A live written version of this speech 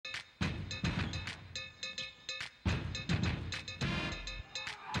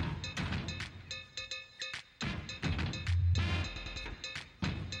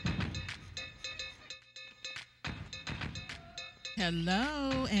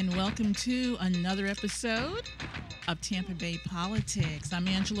Hello, and welcome to another episode of Tampa Bay Politics. I'm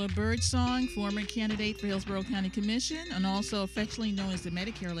Angela Birdsong, former candidate for Hillsborough County Commission and also affectionately known as the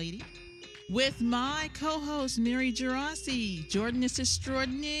Medicare Lady, with my co-host, Mary Gerasi, Jordanist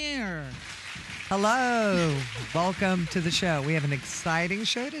Extraordinaire. Hello. Welcome to the show. We have an exciting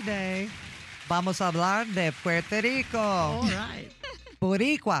show today. Vamos a hablar de Puerto Rico. All right.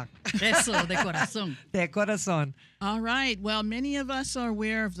 Boricua. Eso, de corazón. De corazón. All right. Well, many of us are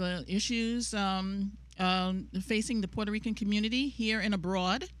aware of the issues facing the Puerto Rican community here and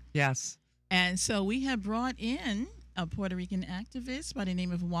abroad. Yes. And so we have brought in a Puerto Rican activist by the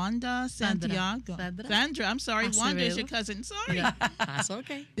name of Wanda Santiago. Sandra, I'm sorry. Acevedo. Wanda is your cousin. Sorry. Yeah, that's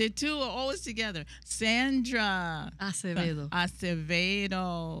okay. The two are always together. Sandra Acevedo.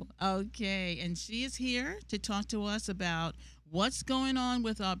 Acevedo. Okay. And she is here to talk to us about what's going on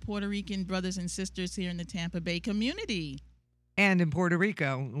with our Puerto Rican brothers and sisters here in the Tampa Bay community. And in Puerto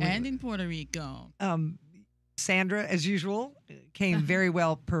Rico. And in Puerto Rico. Sandra, as usual, came very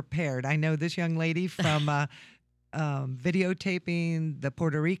well prepared. I know this young lady from videotaping the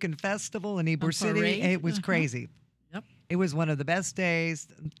Puerto Rican Festival in Ybor City. Parade. It was crazy. Yep. It was one of the best days.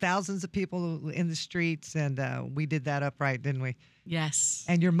 Thousands of people in the streets, and we did that upright, didn't we? Yes.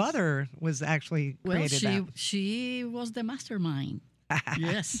 And your mother was actually created that. she was the mastermind.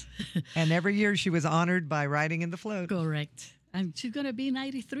 Yes. And every year she was honored by riding in the float. Correct. And she's going to be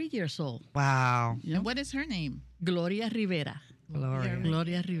 93 years old. Wow. Yep. And what is her name? Gloria Rivera. Gloria.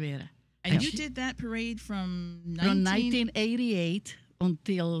 Gloria Rivera. And you did that parade from From 1988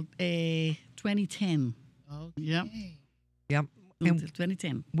 until 2010. Okay. Yep. Yep. Until And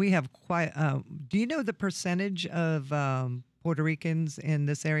 2010. we have quite, do you know the percentage of Puerto Ricans in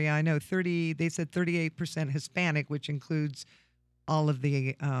this area? I know they said 38% Hispanic, which includes all of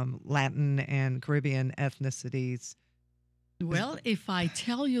the Latin and Caribbean ethnicities. Well, if I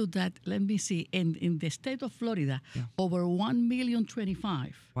tell you that, let me see, in the state of Florida, over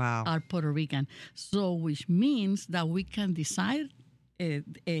 1,025,000 Wow. are Puerto Rican. So, which means that we can decide,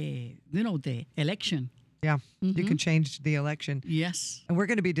 the election. Yeah, you can change the election. Yes. And we're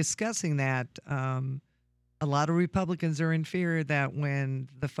going to be discussing that. A lot of Republicans are in fear that when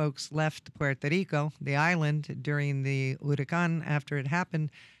the folks left Puerto Rico, the island, during the huracán, after it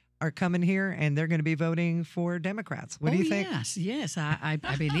happened, are coming here and they're going to be voting for Democrats. What do you think? Yes, I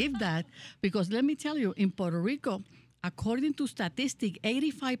believe that. Because let me tell you, in Puerto Rico, according to statistics,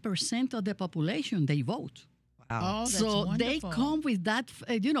 85% of the population, they vote. Wow. Oh, that's So wonderful. they come with that,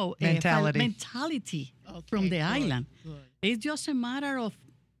 mentality Okay, from the good, island. good. It's just a matter of,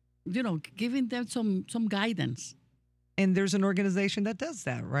 giving them some guidance. And there's an organization that does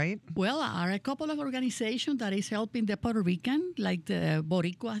that, right? Well, there are a couple of organizations that is helping the Puerto Rican, like the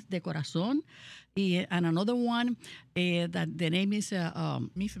Boricuas de Corazón, and another one that the name is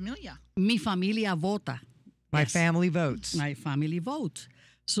Mi Familia. Mi Familia Vota. My Yes. family votes. My Family Vote.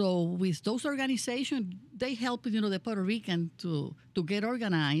 So with those organizations, they help the Puerto Rican to get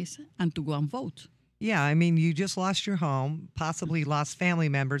organized and to go and vote. Yeah, I mean, you just lost your home, possibly lost family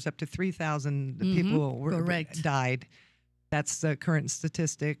members. Up to 3,000 people correct. died. That's the current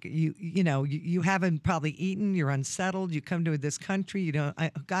statistic. You haven't probably eaten. You're unsettled. You come to this country.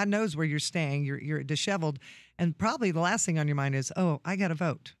 God knows where you're staying. You're disheveled, and probably the last thing on your mind is, oh, I got to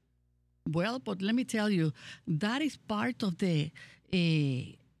vote. Well, but let me tell you, that is part of the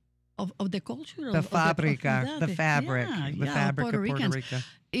of the culture The of fabric, of the fabric, yeah, the fabric of Puerto Ricans. Rico.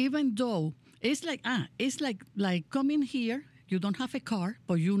 Even though it's like coming here, you don't have a car,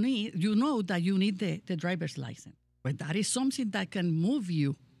 but you know that you need the driver's license. But that is something that can move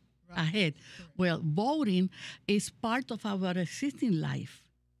you ahead. Well, voting is part of our existing life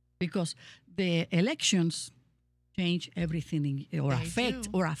because the elections change everything or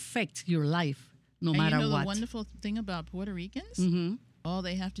affect your life no matter you know what. The wonderful thing about Puerto Ricans? Mm-hmm. All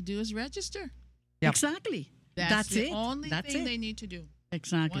they have to do is register. Yep. Exactly. That's the it. only That's thing it. they need to do.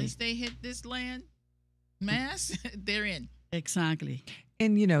 Exactly. Once they hit this land mass, they're in. Exactly.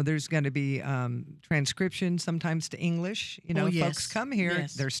 And, there's going to be transcription sometimes to English. Folks yes. come here,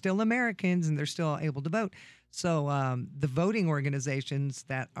 Yes. they're still Americans, and they're still able to vote. So the voting organizations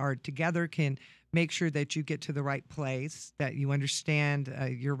that are together can make sure that you get to the right place, that you understand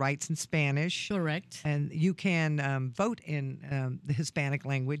your rights in Spanish. Correct. And you can vote in the Hispanic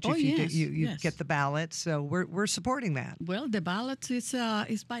language if you yes. you Yes. get the ballot. So we're supporting that. Well, the ballot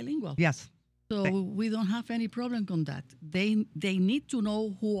is bilingual. Yes. So we don't have any problem on that. They need to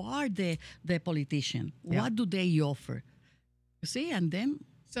know who are the politician. Yeah. What do they offer? You see, and then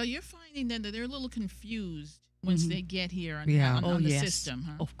So you're finding then that they're a little confused once they get here on, Yeah. on the yes. system,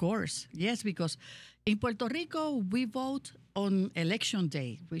 huh? Of course. Yes, because In Puerto Rico, we vote on election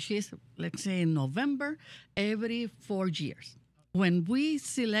day, which is, let's say, in November every 4 years. When we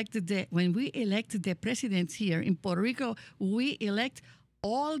elect the presidents here in Puerto Rico, we elect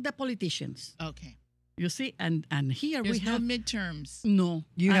all the politicians. Okay. You see, and here There's we have no midterms. no.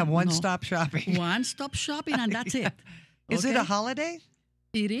 You have no. one-stop shopping. One-stop shopping, and that's it. Is it Okay? a holiday?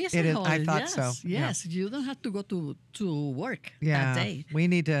 It is. It a is. I holiday. thought yes, so. Yeah. Yes, you don't have to go to work Yeah, that day. we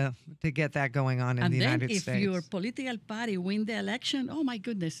need to get that going on in And the then United if States. your political party win the election, oh my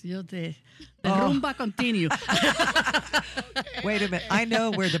goodness, the Oh. rumba continue. Wait a minute, I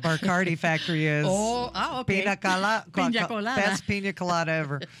know where the Bacardi factory is. Okay. Pina colada, best pina colada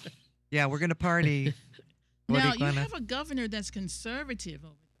ever. Yeah, we're gonna party. Now, you Boricuana. have a governor that's conservative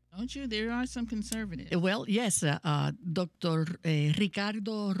over there, don't you? There are some conservatives. Well, yes, Dr.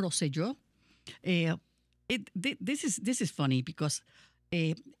 Ricardo Rosselló. This is funny because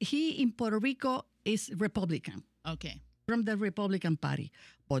he in Puerto Rico is Republican Okay. from the Republican Party,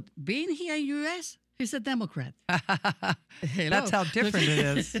 but being here in U.S., he's a Democrat. Hello. That's how different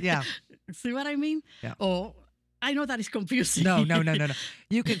it is. Yeah. See what I mean? Yeah. Oh, I know that is confusing. No.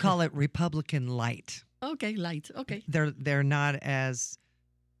 You can call it Republican light. Okay, light. Okay. They're not as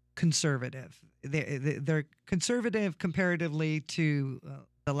conservative. They're conservative comparatively to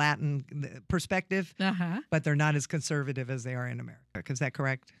the Latin perspective, Uh-huh. but they're not as conservative as they are in America. Is that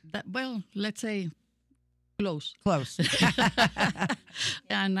correct? Well, let's say close. Close.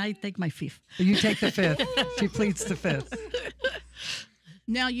 And I take my fifth. You take the fifth. She pleads the fifth.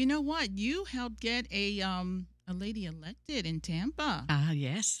 Now, you know what? You helped get a lady elected in Tampa,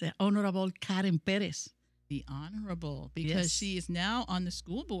 Yes, the Honorable Karen Perez. the honorable, because Yes. she is now on the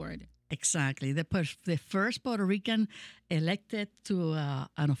school board. Exactly. The first Puerto Rican elected to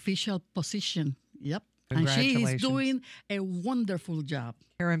an official position. Yep. And she is Congratulations. doing a wonderful job,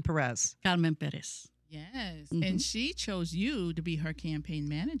 Karen Perez. Carmen Perez. Yes. Mhm. And she chose you to be her campaign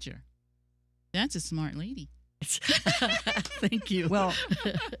manager. That's a smart lady. Thank you. Well,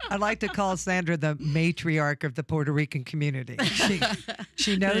 I like to call Sandra the matriarch of the Puerto Rican community.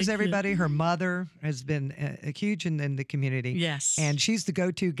 She knows Thank you. everybody. Her mother has been huge in the community. Yes. And she's the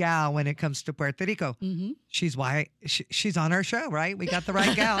go-to gal when it comes to Puerto Rico. Mhm. She's why she's on our show, right? We got the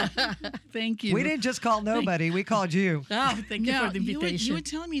right gal. Thank you. We didn't just call nobody. We called you. Oh, thank you Now, for the you invitation. were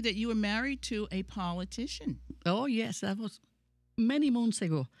telling me that you were married to a politician. Oh, yes, that was many months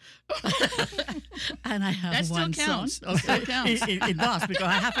ago. And I have That still one counts. son. Still counts. It does, because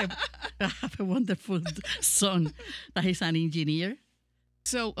I have a wonderful son that is an engineer.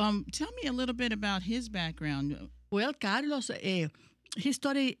 So tell me a little bit about his background. Well, Carlos, he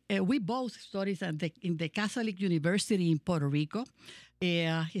studied, we both studied in the Catholic University in Puerto Rico.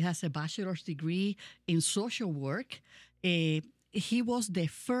 He has a bachelor's degree in social work. He was the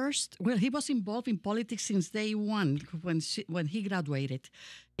first, well, he was involved in politics since day one when he graduated.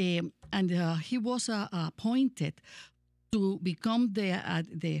 And he was appointed to become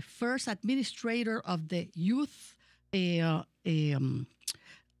the first administrator of the youth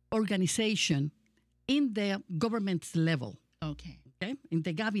organization in the government level, Okay. okay, in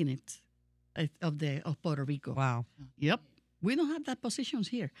the cabinet of Puerto Rico. Wow. Yep. We don't have that positions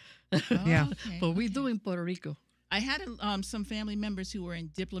here, Yeah. Okay, but we okay. do in Puerto Rico. I had some family members who were in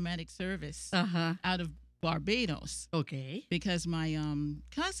diplomatic service Uh-huh. out of Barbados Okay. because my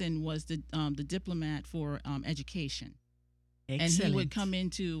cousin was the diplomat for education. Excellent. And he would come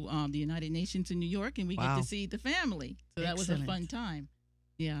into the United Nations in New York, and we get Wow. to see the family. So that was a fun Excellent. time.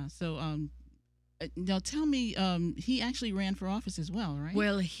 Yeah. So now tell me, he actually ran for office as well, right?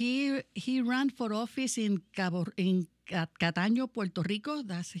 Well, he ran for office in Cataño, Puerto Rico.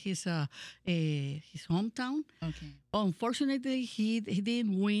 That's his hometown. Okay. Unfortunately, he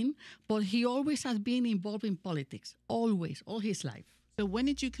didn't win, but he always has been involved in politics, always, all his life. So when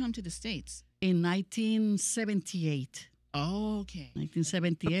did you come to the States? In 1978. Okay.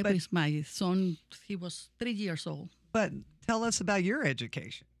 1978 But- with my son. He was 3 years old. But tell us about your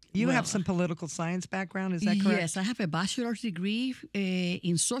education. You Well, have some political science background, is that correct? Yes, I have a bachelor's degree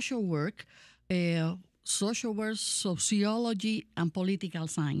in social work, sociology, and political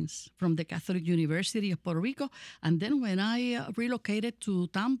science from the Catholic University of Puerto Rico. And then when I relocated to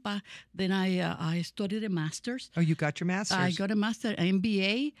Tampa, then I studied a master's. Oh, you got your master's. I got a master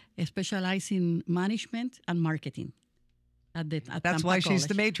MBA, specialized in management and marketing. At That's Tampa why she's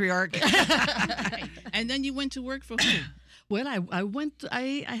the College. matriarch. Right. And then you went to work for who? Well, I went.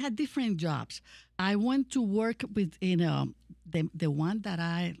 I had different jobs. I went to work with the one that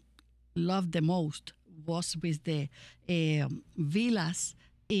I loved the most was with the villas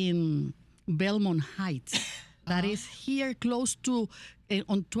in Belmont Heights. That is here close to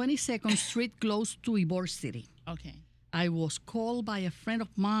on 22nd Street, close to Ybor City. Okay. I was called by a friend of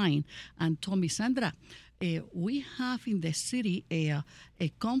mine and told me, Sandra, we have in the city a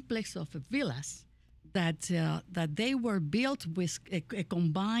complex of villas that they were built with a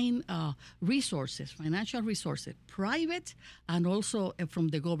combined resources, financial resources, private and also from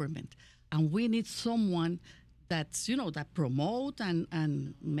the government. And we need someone that's, that promote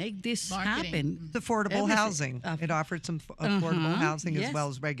and make this Marketing. happen. It's affordable Everything. housing. It offered some affordable housing as yes. well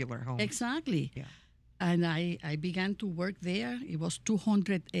as regular homes. Exactly. Yeah. And I began to work there. It was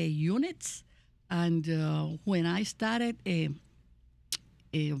 200 units. And when I started, it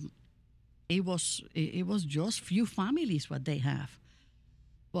was just few families what they have.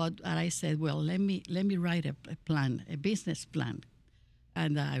 But I said, well, let me write a plan, a business plan.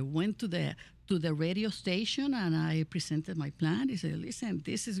 And I went to the radio station and I presented my plan. He said, listen,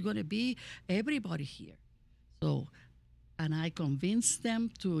 this is going to be everybody here. So, and I convinced them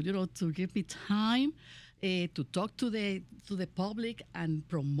to give me time to talk to the public and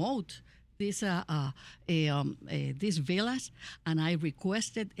promote these villas. And I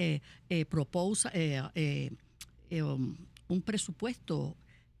requested a proposal, un presupuesto,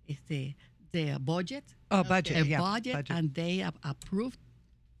 the budget. Oh, budget. A Yeah, budget, and they approved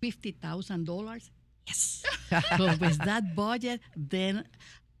 $50,000. Yes. So with that budget, then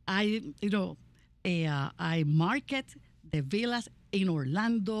I market the villas in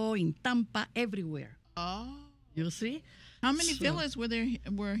Orlando, in Tampa, everywhere. Oh. You see? How many villas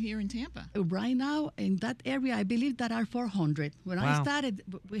were here in Tampa? Right now in that area, I believe there are 400. When I Wow. started,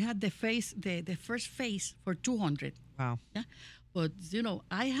 we had the first phase for 200. Wow. Yeah, but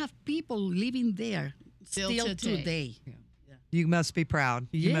I have people living there Still still today. today. You must be proud.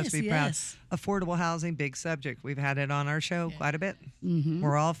 You must Yes, be proud. yes. Affordable housing, big subject. We've had it on our show Yeah. quite a bit. Mm-hmm.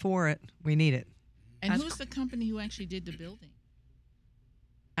 We're all for it. We need it. And who's the company who actually did the building?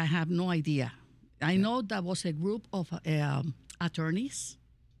 I have no idea. I know that was a group of attorneys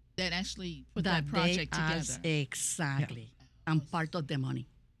That actually put that they project asked- together. exactly. And part of the money.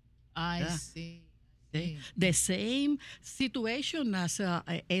 I Yeah. see. The same situation as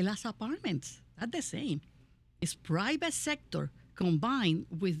Ela's apartments. That's the same. It's private sector combined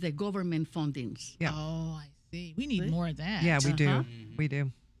with the government fundings. Yeah. Oh, I see. We need See? more of that. Yeah, we Uh-huh. do. We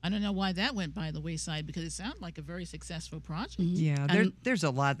do. I don't know why that went by the wayside because it sounded like a very successful project. Yeah, And- there's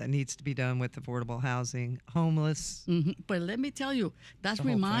a lot that needs to be done with affordable housing. Homeless. Mhm. But let me tell you, that The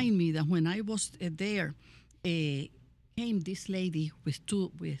whole remind me that when I was there, came this lady with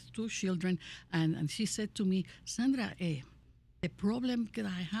two children, and she said to me, Sandra, the problem that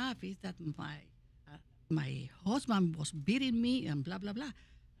I have is that my husband was beating me and blah blah blah,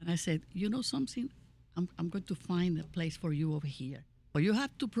 and I said, you know something, I'm going to find a place for you over here, but you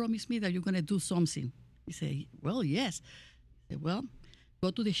have to promise me that you're going to do something. He said, well, yes. I said, well,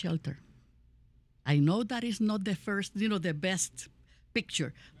 go to the shelter. I know that is not the first, the best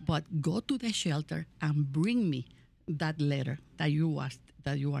picture, but go to the shelter and bring me that letter that you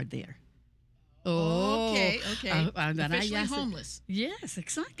are there. Okay. And then Officially I asked, homeless. yes,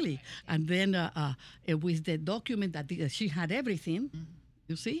 exactly. And then with the document that she had everything,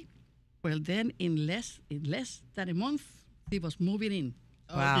 you see. Well, then in less than a month, she was moving in.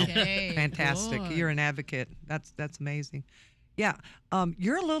 Wow. Okay. Fantastic. Good. You're an advocate. That's amazing. Yeah.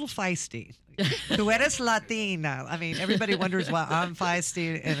 You're a little feisty. Tu eres Latina. I mean, everybody wonders why I'm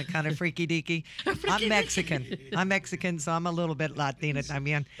feisty and a kind of freaky deaky. I'm Mexican, so I'm a little bit Latina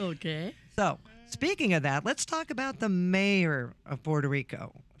también. Okay. So, speaking of that, let's talk about the mayor of Puerto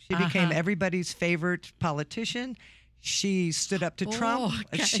Rico. She became everybody's favorite politician. She stood up to Trump.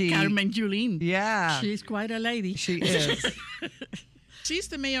 Carmen Yulín. Yeah. She's quite a lady. She is. She's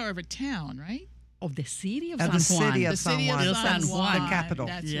the mayor of a town, right? Of the city of Of the San Juan. city of The San city of Juan. San Juan. The capital.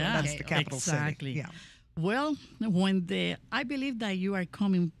 That's Yeah. That's okay, the okay. capital Exactly. city. Yeah. Well, I believe that you are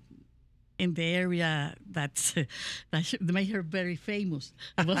coming in the area that made her very famous.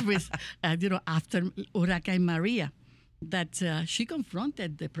 It was with, after Hurricane Maria, that she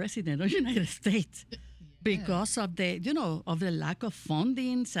confronted the president of the United States because of the lack of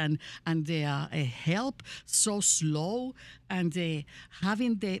fundings and the help so slow and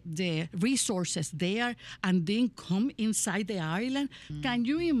having the resources there and then come inside the island. Can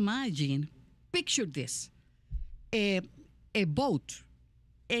you imagine? Picture this: a boat,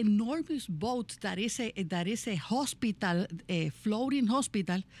 enormous boat that is a hospital, a floating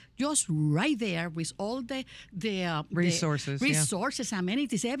hospital, just right there with all the Resources,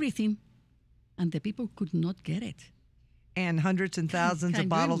 amenities, everything, and the people could not get it. And hundreds and thousands Can of you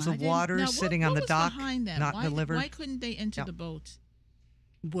bottles of imagine? water Now, sitting what on the was dock, behind that? not why, delivered. Why couldn't they enter Yeah. the boat?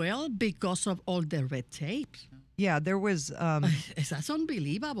 Well, because of all the red tape. Yeah, there was That's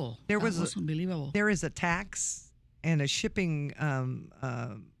unbelievable. There That was unbelievable. there is a tax and a shipping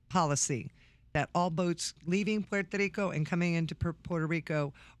policy that all boats leaving Puerto Rico and coming into Puerto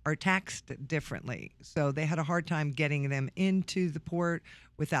Rico are taxed differently. So they had a hard time getting them into the port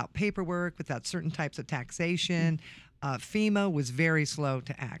without paperwork, without certain types of taxation. FEMA was very slow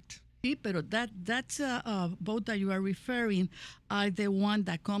to act. Sí, pero that's boat that you are referring are the one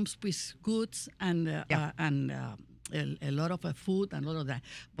that comes with goods and a lot of food and all of that.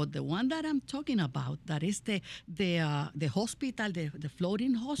 But the one that I'm talking about, that is the hospital, the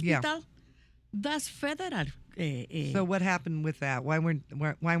floating hospital, that's federal. So what happened with that? Why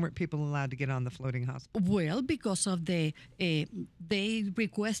weren't people allowed to get on the floating hospital? Well, because of they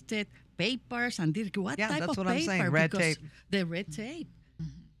requested papers and what Yeah, type that's of what paper? I'm saying, red Because tape. The red tape.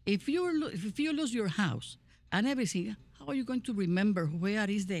 If you lose your house and everything, how are you going to remember where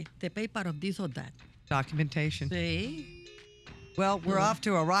is the paper of this or that? Documentation. See? Well, we're off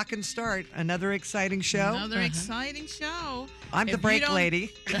to a rockin' start. Another exciting show. Another exciting show. I'm the If you break don't-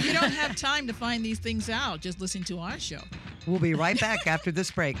 lady. If you don't have time to find these things out, just listen to our show. We'll be right back after this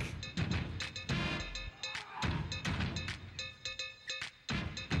break.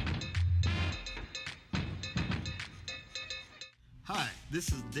 Hi,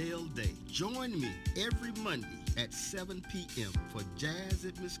 this is Dale Day. Join me every Monday at 7 p.m. for Jazz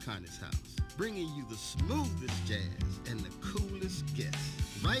at Miss Connie's house, bringing you the smoothest jazz and the coolest guests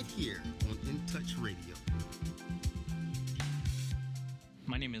right here on In Touch Radio.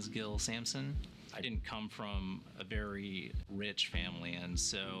 My name is Gil Sampson. I didn't come from a very rich family, and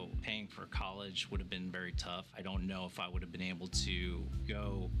so paying for college would have been very tough. I don't know if I would have been able to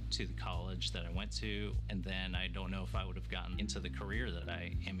go to the college that I went to, and then I don't know if I would have gotten into the career that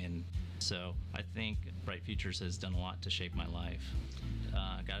I am in. So I think Bright Futures has done a lot to shape my life.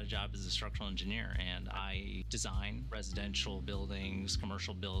 I got a job as a structural engineer, and I design residential buildings,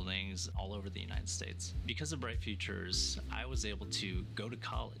 commercial buildings all over the United States. Because of Bright Futures, I was able to go to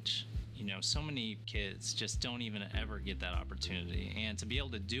college. You know, so many kids just don't even ever get that opportunity, and to be able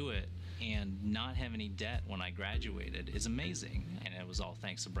to do it and not have any debt when I graduated is amazing, and it was all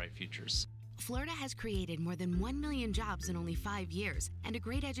thanks to Bright Futures. Florida has created more than 1 million jobs in only 5 years, and a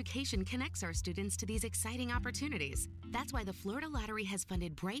great education connects our students to these exciting opportunities. That's why the Florida Lottery has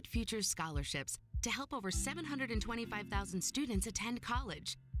funded Bright Futures scholarships to help over 725,000 students attend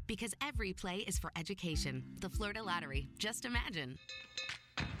college. Because every play is for education. The Florida Lottery. Just imagine.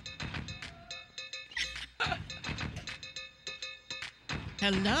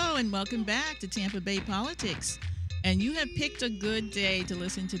 Hello and welcome back to Tampa Bay Politics. And you have picked a good day to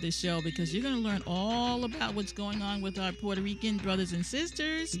listen to the show because you're going to learn all about what's going on with our Puerto Rican brothers and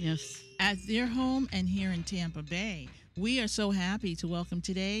sisters Yes. at their home and here in Tampa Bay. We are so happy to welcome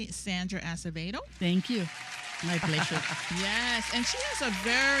today Sandra Acevedo. Thank you. My pleasure. Yes, and she has a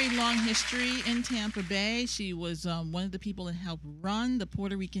very long history in Tampa Bay. She was one of the people that helped run the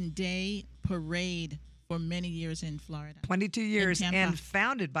Puerto Rican Day Parade for many years in Florida. 22 years Tampa. and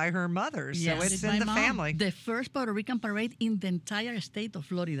founded by her mother. Yes. So it's Founded in by the mom. family. The first Puerto Rican parade in the entire state of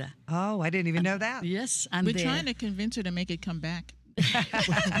Florida. Oh, I didn't even know that. Yes. And We're trying to convince her to make it come back.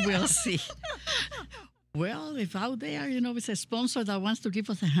 we'll see. Well, if out there, it's a sponsor that wants to give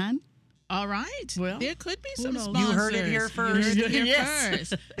us a hand. All right. Well, there could be who some knows? sponsors. You heard it here You first. heard it here Yes.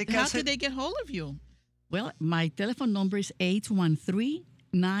 first. How Because could they get hold of you? Well, my telephone number is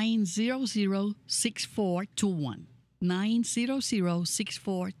 813-900-6421.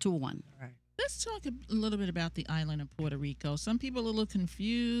 900-6421. Let's talk a little bit about the island of Puerto Rico. Some people are a little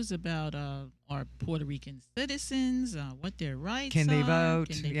confused about our Puerto Rican citizens, what their rights Can they are. vote?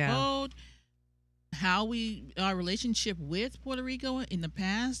 Can they Yeah. vote? Our relationship with Puerto Rico in the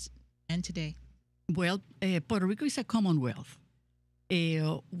past and today. Well, Puerto Rico is a commonwealth.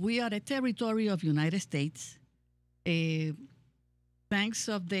 We are a territory of United States. Thanks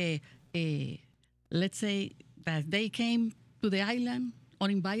of the, let's say that they came to the island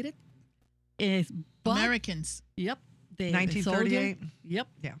uninvited. But, Americans. Yep. The 1938? soldier- Yep.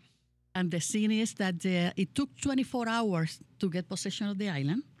 Yeah. And the scene is that it took 24 hours to get possession of the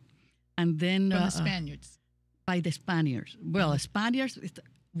island. And then From the Spaniards. by the Spaniards. Well, Spaniards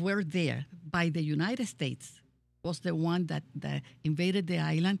were there by the United States was the one that invaded the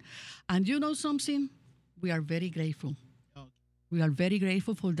island. And you know something? We are very grateful. Okay. We are very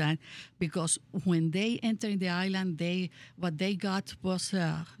grateful for that because when they entered the island, what they got was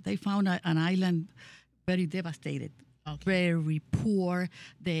they found an island very devastated, Okay. very poor.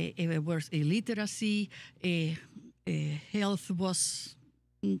 It was illiteracy, health was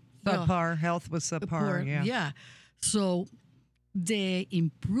well, Subpar. Health was subpar. poor, Yeah. yeah. So the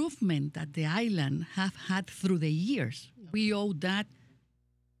improvement that the island have had through the years, we owe that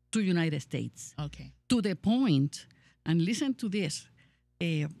to United States. Okay. To the point, and listen to this,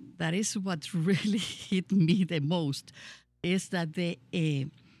 that is what really hit me the most, is that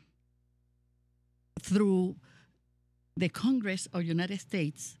through the Congress of United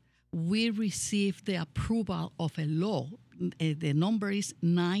States, we received the approval of a law. The number is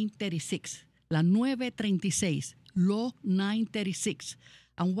 936, La 936, Law 936.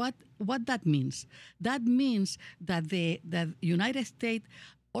 And what that means? That means that the United States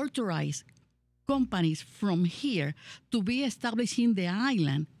authorized companies from here to be established in the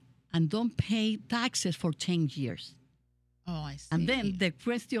island and don't pay taxes for 10 years. Oh, I see. And then the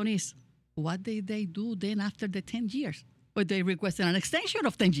question is, what did they do then after the 10 years? But they requested an extension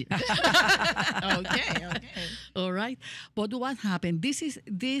of 10 years. Okay. All right. But what happened? This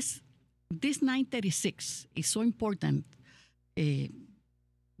 936 is so important.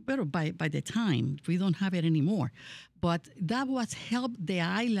 Well, by the time, we don't have it anymore. But that was helped the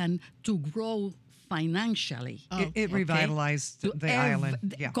island to grow financially. It revitalized the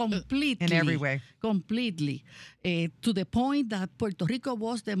island. Yeah. Completely. In every way. Completely. To the point that Puerto Rico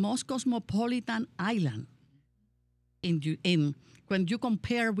was the most cosmopolitan island. When you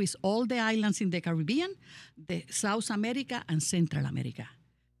compare with all the islands in the Caribbean, the South America and Central America.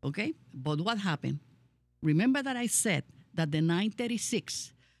 Okay? But what happened? Remember that I said that the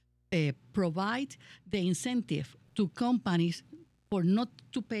 936 provide the incentive to companies for not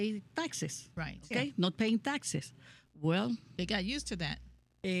to pay taxes. Right. Okay? Yeah. Not paying taxes. Well, They got used to that.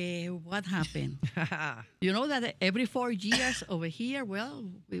 what happened? You know that every 4 years over here, well,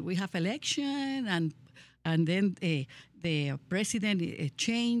 we have election and then the president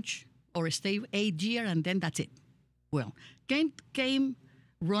change or stay 8 years and then that's it. Well, came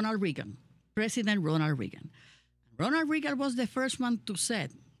Ronald Reagan, President Ronald Reagan. Ronald Reagan was the first one to say,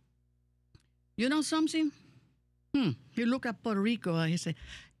 you know something? He looked at Puerto Rico and he said,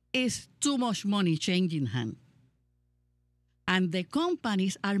 it's too much money changing hands. And the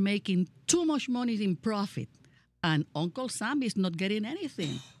companies are making too much money in profit. And Uncle Sam is not getting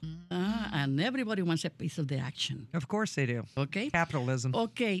anything. And everybody wants a piece of the action. Of course they do. Okay? Capitalism.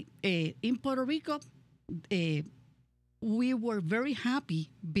 Okay. In Puerto Rico, we were very happy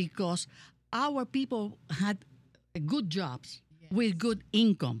because our people had good jobs with good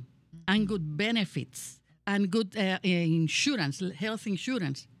income and good benefits and good insurance, health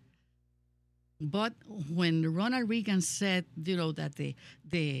insurance. But when Ronald Reagan said, that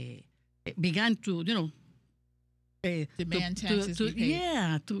they began to, Demand taxes be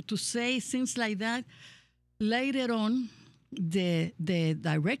paid. to say things like that. Later on, the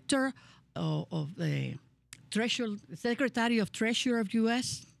director of the Secretary of Treasury of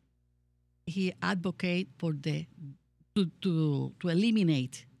U.S., he advocated for to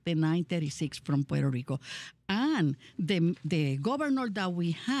eliminate the 936 from Puerto Rico. And the governor that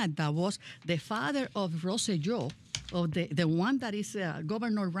we had, that was the father of Rosselló, of the one that is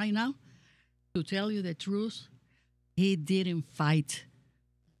governor right now, to tell you the truth, he didn't fight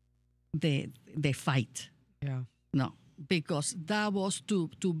the fight. Yeah. No, because that was to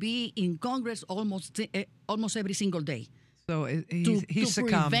be in Congress almost every single day. So he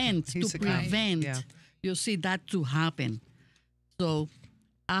succumbed. To prevent, Yeah. you see, that to happen. So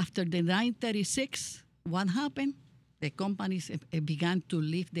after the 936, what happened? The companies began to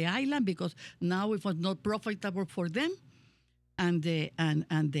leave the island because now it was not profitable for them, and the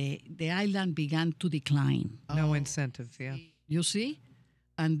island began to decline. No incentives, yeah. You see?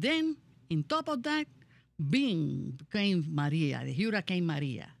 And then, on top of that, came Maria, the Hurricane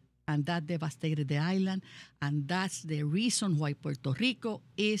Maria, and that devastated the island, and that's the reason why Puerto Rico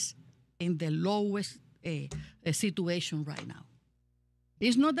is in the lowest situation right now.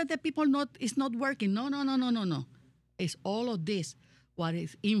 It's not that the people is not working. No. It's all of this what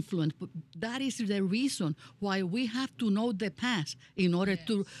is influenced. But that is the reason why we have to know the past in order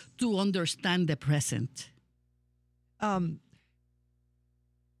to understand the present.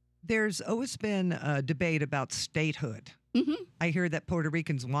 There's always been a debate about statehood. Mm-hmm. I hear that Puerto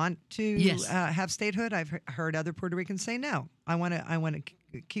Ricans want to have statehood. I've heard other Puerto Ricans say, no, I want to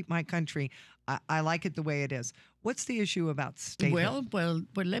keep my country. I like it the way it is. What's the issue about statehood? Well,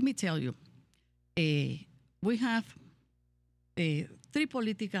 let me tell you. We have three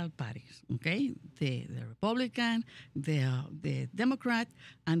political parties, okay? The Republican, the Democrat,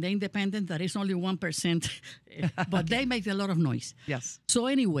 and the Independent. That is only 1%, but they make a lot of noise. Yes. So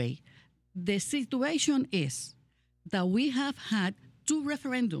anyway, the situation is that we have had two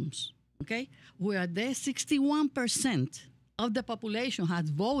referendums, okay, where the 61% of the population has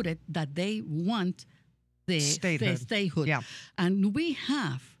voted that they want the Statehood. statehood. Yeah. And we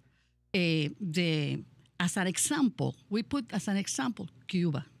have as an example, we put as an example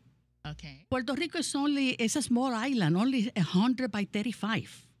Cuba. Okay. Puerto Rico is a small island, only 100 by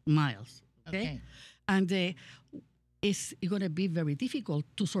 35 miles. Okay. And it's going to be very difficult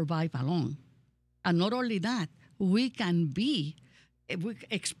to survive alone. And not only that, we can be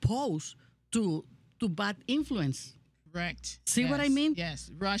exposed to bad influence. Correct. See what I mean?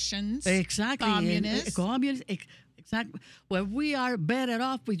 Yes. Russians. Exactly. Communists. Exactly. Well, we are better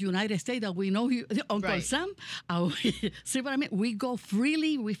off with United States that we know Uncle Right. Sam. See what I mean? We go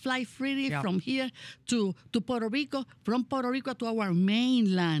freely, we fly freely Yeah. from here to Puerto Rico, from Puerto Rico to our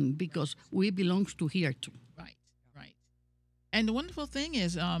mainland because we belong to here too. Right. Right. And the wonderful thing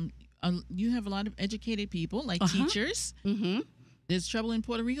is, you have a lot of educated people, like teachers. Mm-hmm. There's trouble in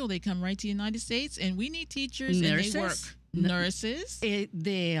Puerto Rico. They come right to the United States, and we need teachers, and they work. Nurses.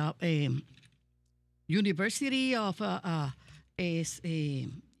 The University of is a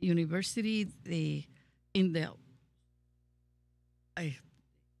university in the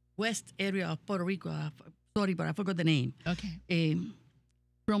west area of Puerto Rico. Sorry, but I forgot the name. Okay.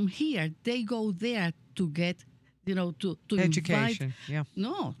 From here, they go there to get, to Education. invite,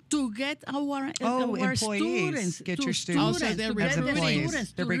 Yeah. to get our employees. students. Get to your students. Also, they're to get the recruiting.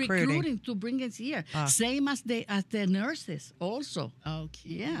 students, They're to recruiting. to bring us here. Ah. Same as the nurses also.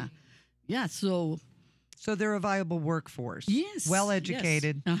 Okay. Yeah. So they're a viable workforce. Yes. Well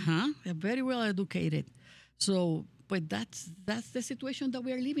educated. Yes. They're very well educated. So, but that's the situation that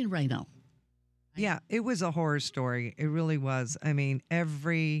we are living right now. Yeah, it was a horror story. It really was. I mean,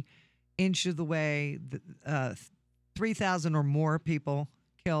 every inch of the way, 3,000 or more people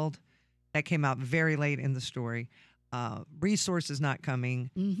killed. That came out very late in the story. Resources not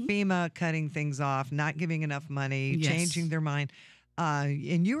coming, FEMA cutting things off, not giving enough money, Yes. changing their mind.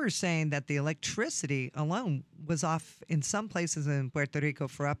 And you were saying that the electricity alone was off in some places in Puerto Rico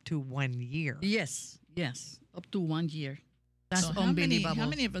for up to 1 year. Yes, up to 1 year. That's So unbelievable. how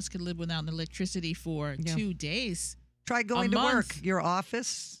many of us could live without electricity for 2 days? Try going A to work, month. your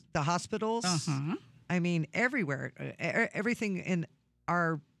office, the hospitals. I mean, everywhere. Everything in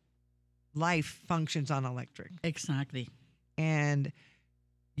our life functions on electric. Exactly. And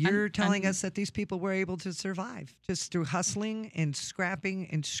you're telling and- us that these people were able to survive just through hustling and scrapping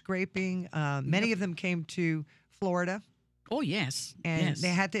and scraping. Many of them came to Florida. Oh, yes. And yes. they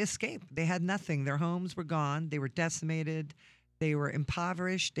had to escape. They had nothing. Their homes were gone. They were decimated. They were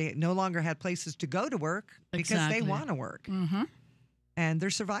impoverished. They no longer had places to go to work because they Exactly. want to work. Mm-hmm. And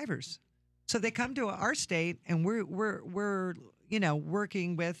they're survivors. So they come to our state, and we're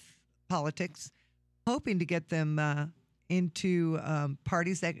working with politics, hoping to get them into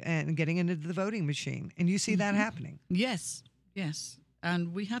parties and getting into the voting machine. And you see that happening. Yes.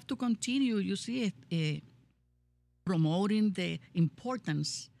 And we have to continue, you see it, promoting the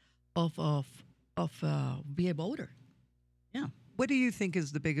importance of be a voter. Yeah. What do you think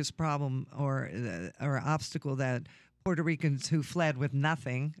is the biggest problem or obstacle that Puerto Ricans who fled with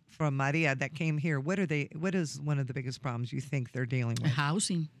nothing from Maria that came here? What is one of the biggest problems you think they're dealing with?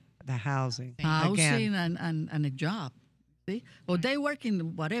 Housing. The housing. Housing Again, and a job. See? Or they work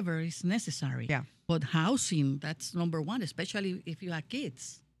in whatever is necessary. Yeah. But housing, that's number one, especially if you have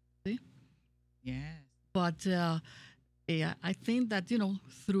kids. See? Yes. But I think that,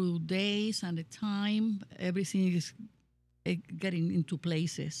 through days and the time, everything is getting into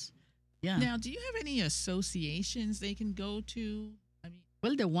places. Yeah. Now, do you have any associations they can go to? I mean,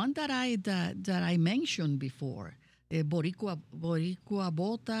 Well, the one that I mentioned before, Boricua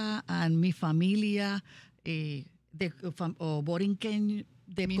Bota and Mi Familia, Borinquen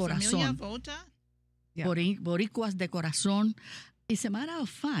de Mi Familia Corazón. Vota? Yeah. Boricuas de Corazón. As a matter of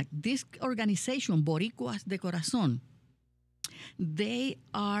fact, this organization, Boricuas de Corazón, they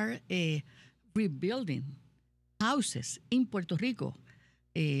are rebuilding houses in Puerto Rico.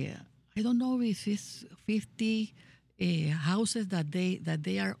 I don't know if it's 50 houses that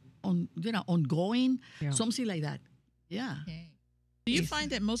they are ongoing, something like that. Yeah. Okay. Do you find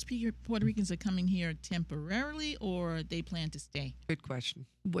that most Puerto Ricans are coming here temporarily, or they plan to stay? good question.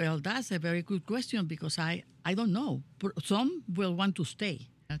 Well, that's a very good question because I don't know. Some will want to stay.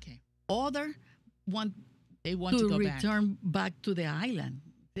 Okay. Other want They want to go back. return back to the island,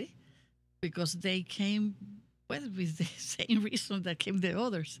 see? Because they came with the same reason that came the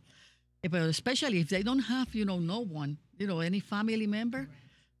others. But especially if they don't have, no one, any family member,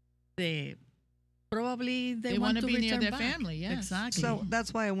 they probably they want wanna to be near return their back. family, yes. Exactly. So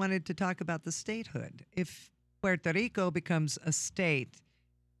that's why I wanted to talk about the statehood. If Puerto Rico becomes a state,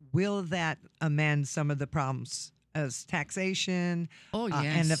 will that amend some of the problems as taxation Oh,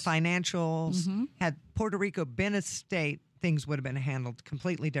 and the yes. financials. Had Puerto Rico been a state, things would have been handled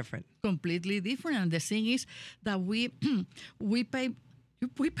completely different. Completely different. And the thing is that we pay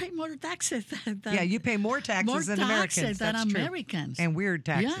more taxes than Yeah, you pay more taxes than Americans. than That's true. Americans. And weird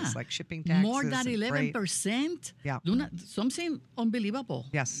taxes, Yeah. like shipping taxes. More than and freight. 11%. Yeah. Something unbelievable.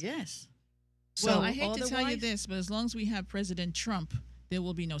 Yes. Yes. Well, So I hate to tell you otherwise- this, but as long as we have President Trump, there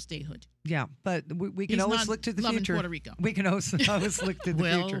will be no statehood. Yeah, but we can He's always not look to the loving future. Puerto Rico. We can always look to the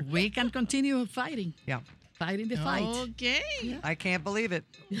Well, future. we can continue fighting. Yeah, Fighting the fight. Okay. I can't believe it.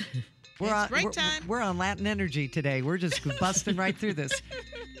 It's break time. We're on Latin energy today. We're just busting right through this.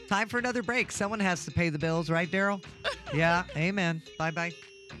 Time for another break. Someone has to pay the bills, right, Daryl? Yeah, amen. Bye-bye.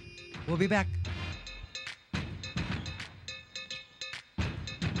 We'll be back.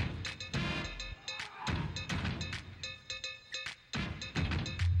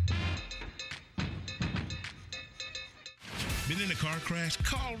 Been in a car crash?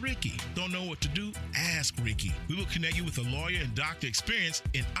 Call Ricky. Don't know what to do? Ask Ricky. We will connect you with a lawyer and doctor experienced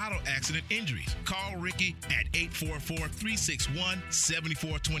in auto accident injuries. Call Ricky at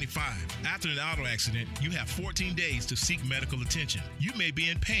 844-361-7425. After an auto accident, you have 14 days to seek medical attention. You may be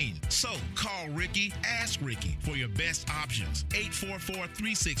in pain, so call Ricky, ask Ricky for your best options.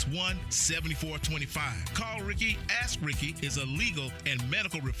 844-361-7425. Call Ricky, ask Ricky is a legal and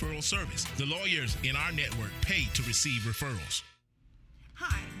medical referral service. The lawyers in our network pay to receive referrals.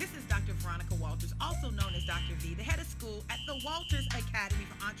 Hi, this is Dr. Veronica Walters, also known as Dr. V, the head of school at the Walters Academy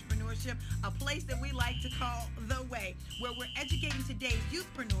for Entrepreneurship, a place that we like to call The Way, where we're educating today's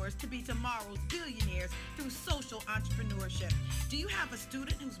youthpreneurs to be tomorrow's billionaires through social entrepreneurship. Do you have a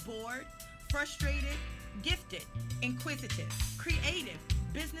student who's bored, frustrated, gifted, inquisitive, creative,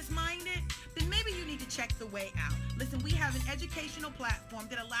 business-minded? Then maybe you need to check The Way out. Listen, we have an educational platform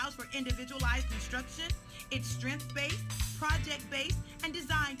that allows for individualized instruction. It's strength-based, project-based, and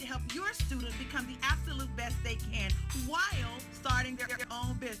designed to help your student become the absolute best they can while starting their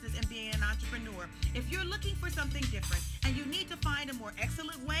own business and being an entrepreneur. If you're looking for something different and you need to find a more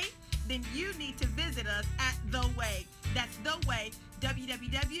excellent way, then you need to visit us at The Way. That's The Way,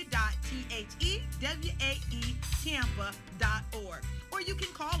 www.thewaetampa.org. Or you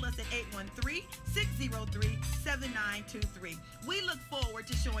can call us at 813-603-7923. We look forward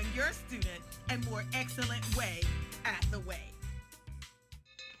to showing your student a more excellent way at The Way.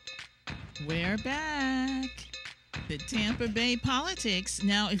 We're back. The Tampa Bay Politics.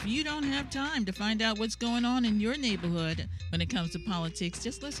 Now, if you don't have time to find out what's going on in your neighborhood when it comes to politics,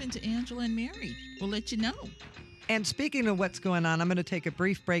 just listen to Angela and Mary. We'll let you know. And speaking of what's going on, I'm going to take a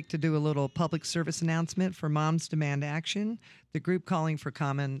brief break to do a little public service announcement for Moms Demand Action, the group calling for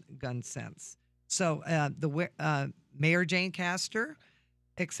common gun sense. So Mayor Jane Castor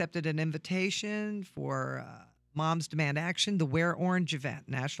accepted an invitation for Moms Demand Action, the Wear Orange event,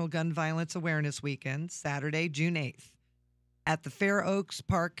 National Gun Violence Awareness Weekend, Saturday, June 8th, at the Fair Oaks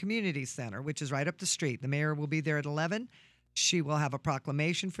Park Community Center, which is right up the street. The mayor will be there at 11. She will have a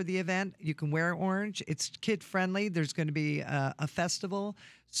proclamation for the event. You can wear orange. It's kid-friendly. There's going to be a festival.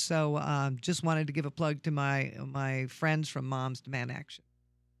 So just wanted to give a plug to my friends from Moms Demand Action.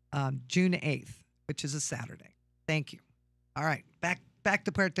 June 8th, which is a Saturday. Thank you. All right, back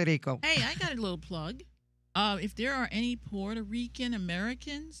to Puerto Rico. Hey, I got a little plug. If there are any Puerto Rican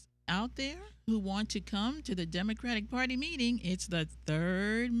Americans out there who want to come to the Democratic Party meeting, it's the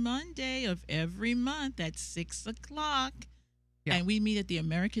third Monday of every month at 6 o'clock. Yeah. And we meet at the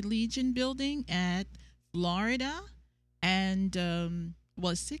American Legion building at Florida and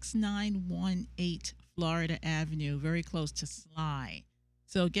 6918 Florida Avenue, very close to Sly.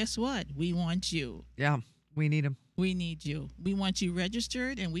 So guess what? We want you. Yeah, we need them. We need you. We want you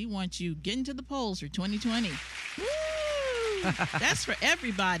registered, and we want you getting to the polls for 2020. Woo! That's for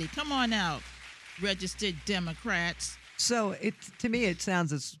everybody. Come on out, registered Democrats. So to me, it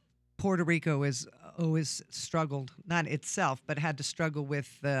sounds as Puerto Rico has always struggled, not itself, but had to struggle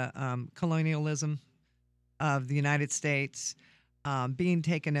with the colonialism of the United States being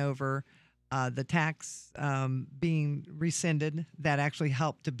taken over, the tax being rescinded that actually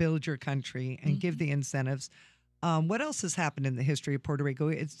helped to build your country and give the incentives. What else has happened in the history of Puerto Rico?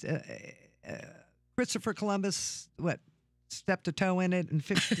 It's Christopher Columbus, stepped a toe in it?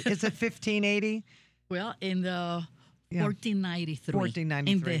 Is it 1580? Well, in the 1493.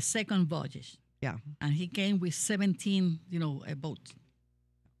 1493. In the second voyage. Yeah. And he came with 17, boats.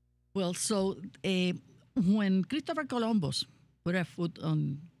 Well, so when Christopher Columbus put a foot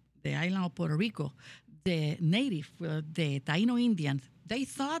on the island of Puerto Rico, the native, the Taino Indians, they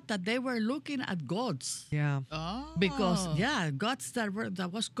thought that they were looking at gods. Yeah. Oh. Because, gods that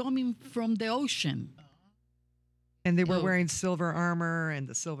was coming from the ocean. And they were So- wearing silver armor and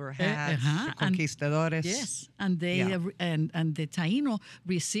the silver hats, the and- conquistadores. Yes, and they Yeah. and the Taino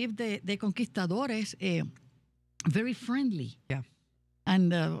received the conquistadores very friendly. Yeah.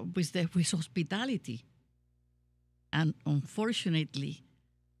 And with hospitality. And unfortunately,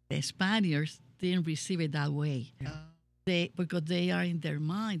 the Spaniards didn't receive it that way. Because they are in their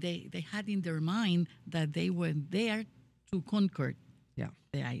mind, they had in their mind that they were there to conquer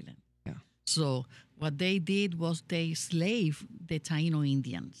the island. Yeah. So what they did was they slaved the Taino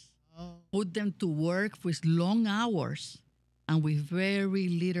Indians, put them to work with long hours and with very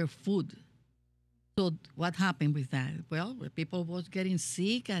little food. So what happened with that? Well, the people was getting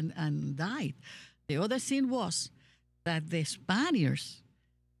sick and died. The other thing was that the Spaniards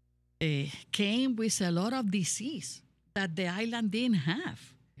came with a lot of disease that the island didn't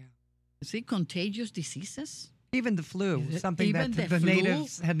have. Yeah. You see, contagious diseases. Even the flu, something Even that the the flu.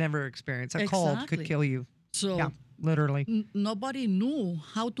 natives had never experienced. A cold could Exactly. kill you. So Yeah, literally. nobody knew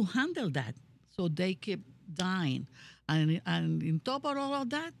how to handle that. So they kept dying. And in top of all of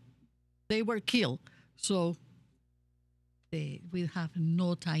that, they were killed. So we have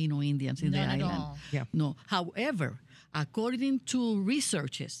no Taino Indians in None the at island. all. Yeah. No. However, according to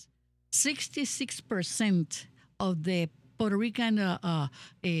researches, 66% of the Puerto Rican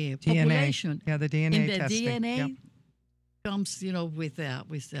population Yeah, the DNA in the testing. DNA Yep. comes, with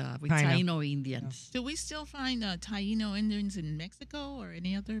Taino. Taino Indians. Do we still find Taino Indians in Mexico or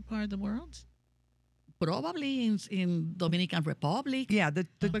any other part of the world? Probably in Dominican Republic. Yeah, But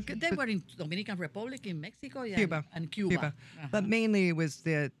they were in Dominican Republic, in Mexico, yeah, Cuba. and Cuba. But mainly it was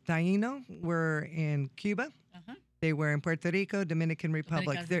the Taino were in Cuba. Uh-huh. They were in Puerto Rico, Dominican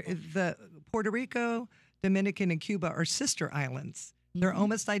Republic. The Puerto Rico, Dominican, and Cuba are sister islands. They're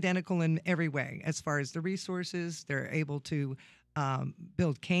almost identical in every way as far as the resources. They're able to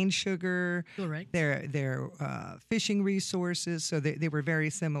build cane sugar. Correct. Their fishing resources. So they were very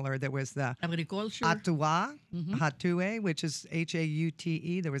similar. There was the Agriculture. Atua, Hatue, which is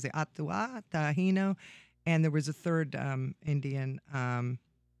Haute. There was the Atua, Tahino, and there was a third Indian,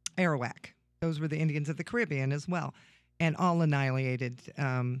 Arawak. Those were the Indians of the Caribbean as well, and all annihilated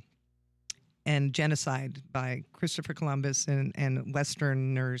and genocide by Christopher Columbus and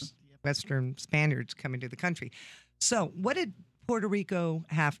Western Spaniards coming to the country. So what did Puerto Rico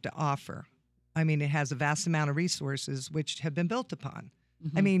have to offer? I mean, it has a vast amount of resources which have been built upon.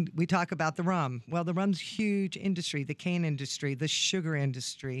 I mean, we talk about the rum. Well, the rum's huge industry, the cane industry, the sugar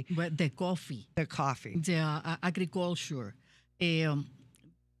industry, But the coffee, the coffee. the agriculture.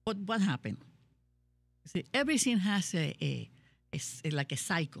 But what happened? See, everything has like a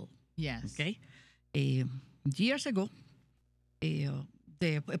cycle. Yes. Okay. Years ago, the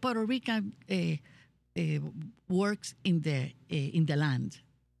Puerto Rican works in the land,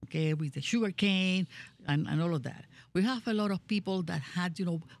 okay, with the sugar cane and all of that. We have a lot of people that had,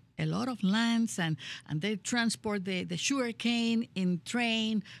 a lot of lands and they transport the sugar cane in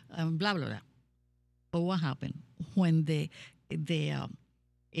train, blah, blah, blah. But what happened? When the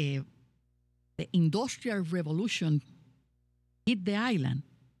Industrial Revolution hit the island,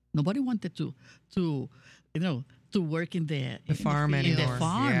 nobody wanted to work in the farm in the anymore.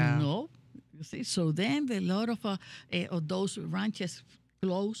 farm, Yeah. no. You see, so then a lot of those ranches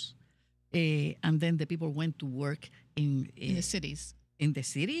closed, and then the people went to work in In the cities. in the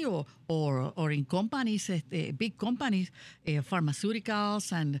city or in companies, big companies,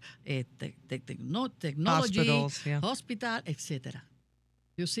 pharmaceuticals and technology, Hospitals, yeah. hospital, etc.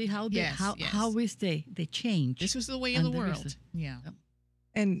 You see how Yes, how yes. how is the change? This was the way of And the there is world. Yeah.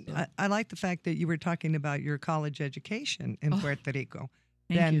 And I like the fact that you were talking about your college education in Oh, Puerto Rico.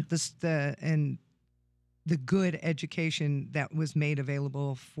 thank you. The good education that was made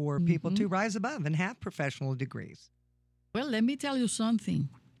available for people to rise above and have professional degrees. Well, let me tell you something.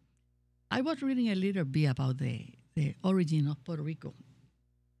 I was reading a little bit about the origin of Puerto Rico,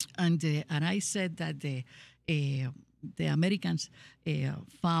 and I said that the Americans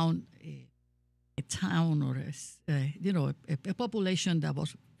found a town or a population that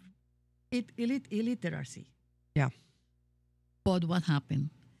was illiteracy. Yeah. But what happened?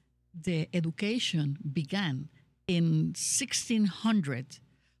 The education began in 1600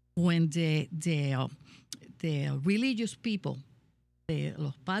 when the religious people,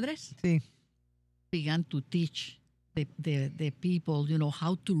 los padres, See, began to teach the people,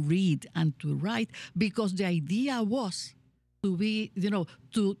 how to read and to write, because the idea was to be,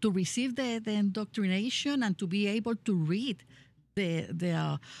 to receive the indoctrination and to be able to read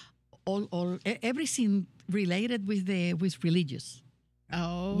everything related with religious.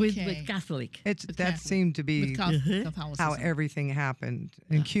 Oh, with okay. Catholic. That Catholic. seemed to be With Catholicism. how everything happened.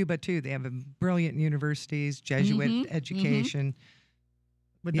 In Cuba, too, they have brilliant universities, Jesuit education.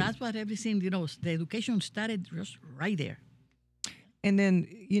 But Yeah. that's what everything, the education started just right there. And then,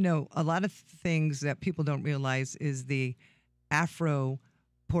 a lot of things that people don't realize is the Afro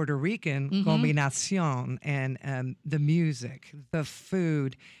Puerto Rican combinación and the music, the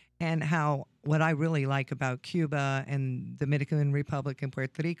food, and how what I really like about Cuba and Dominican Republic and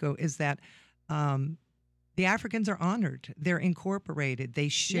Puerto Rico is that the Africans are honored. They're incorporated. They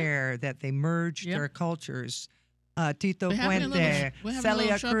share, that they merge their cultures. Tito We're having Puente, a little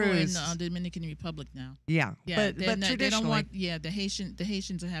Celia trouble Cruz. in the Dominican Republic now. Yeah, Yeah, but they don't traditionally, want. Yeah, the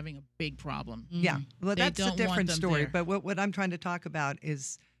Haitians are having a big problem. yeah, well, They that's a don't want different them story. there. But what I'm trying to talk about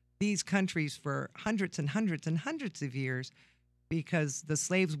is these countries for hundreds and hundreds and hundreds of years, because the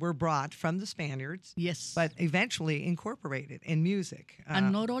slaves were brought from the Spaniards, Yes. but eventually incorporated in music.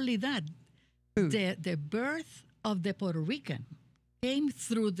 And not only that, food. the birth of the Puerto Rican came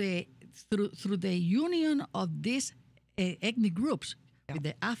through the union of these ethnic groups with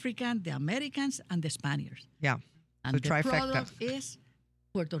the African, the Americans, and the Spaniards. Yeah, And the trifecta. product is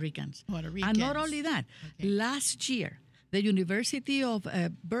Puerto Ricans. Puerto And not Ricans. only that, Okay. last year, the University of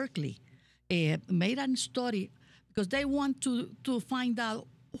Berkeley made a study because they want to find out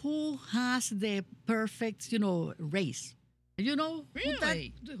who has the perfect, race. You know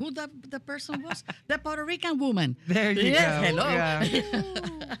Really? who the person was? The Puerto Rican woman. There you Yes, go. hello.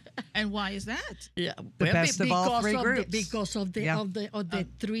 Ooh. And why is that? Yeah, The best of all because three of groups. because of the Yeah. of the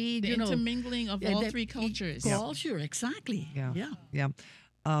three, The intermingling of all three cultures. Culture, exactly. Yeah. Yeah. Yeah.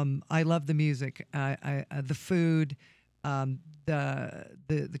 I love the music, the food,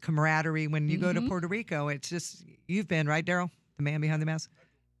 the camaraderie. When you go to Puerto Rico, it's just, you've been, right, Daryl? The man behind the mask?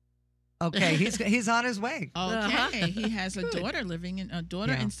 Okay, he's on his way. Okay, he has a daughter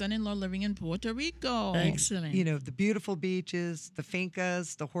Yeah. and son-in-law living in Puerto Rico. Excellent. The beautiful beaches, the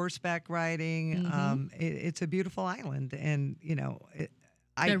fincas, the horseback riding. It's a beautiful island. And,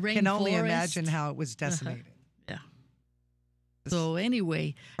 I The can only rainforest. imagine how it was decimated. Yeah. So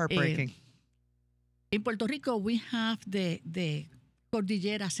anyway, Heartbreaking. in Puerto Rico, we have the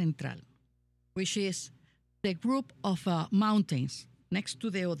Cordillera Central, which is the group of mountains next to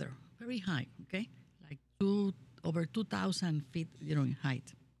the other, very high, okay, like over 2,000 feet, in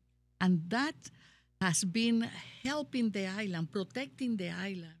height, and that has been helping the island, protecting the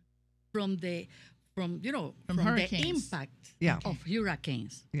island from the hurricanes. impact Yeah. of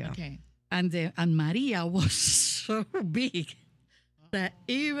hurricanes. Yeah. Okay. And Maria was so big that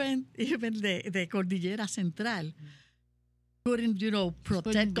even the Cordillera Central couldn't,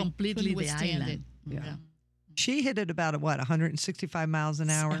 protect completely the withstand island. it. Yeah. She hit it about, 165 miles an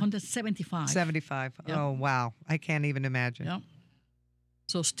hour? 175. 75. Yep. Oh, wow. I can't even imagine. Yeah.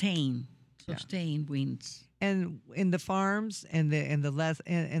 Sustained winds. And in the farms and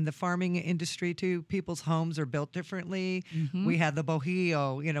the farming industry too, people's homes are built differently. We have the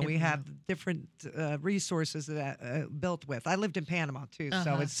bohío, we have different resources that built with. I lived in Panama too,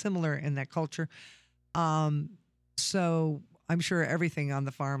 so it's similar in that culture. So I'm sure everything on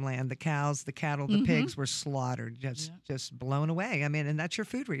the farmland, the cows, the cattle, the pigs were slaughtered, just blown away. I mean, and that's your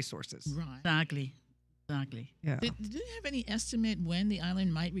food resources. Right. Exactly. Yeah. Do you have any estimate when the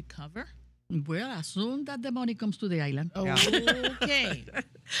island might recover? Well, as soon as the money comes to the island. Oh, okay.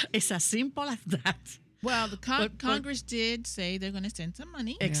 It's as simple as that. Well, the Congress did say they're going to send some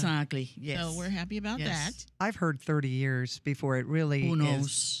money. Exactly. Yes. So we're happy about Yes. that. I've heard 30 years before it really Who is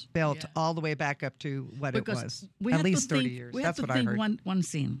knows? built Yeah. all the way back up to what Because it was. we At have to least 30 think- years. We That's have what to I think heard. one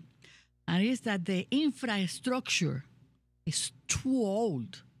thing, and is that the infrastructure is too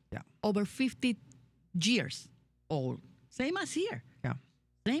old. Yeah. Over 50 years old. Same as here. Yeah.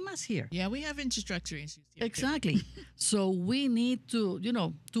 Same as here. Yeah, we have infrastructure issues here. too. Exactly. So we need to,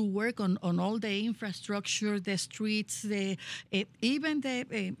 to work on all the infrastructure, the streets, even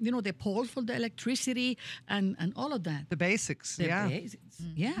the poles for the electricity and all of that. The basics, The yeah. basics.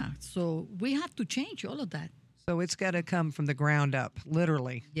 Yeah. So we have to change all of that. So it's got to come from the ground up,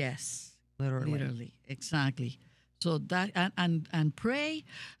 literally. Yes. Literally. Literally. Exactly. So that and pray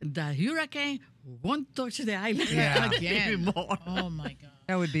that hurricane won't touch the island Yeah. Again. anymore. Oh, my God.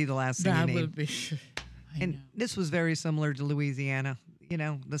 That would be the last thing That you will need. be. I And know. this was very similar to Louisiana,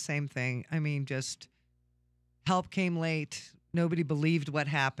 the same thing. I mean, just help came late. Nobody believed what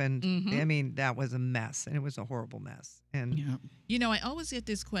happened. I mean, that was a mess, and it was a horrible mess. And Yeah. I always get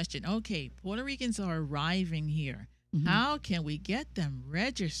this question. Okay, Puerto Ricans are arriving here. How can we get them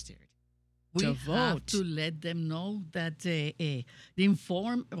registered We to have vote? to let them know that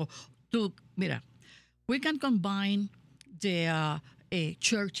we can combine the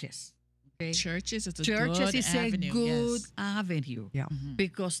churches. Okay? Churches is a Churches good is avenue. a good yes. avenue Yeah.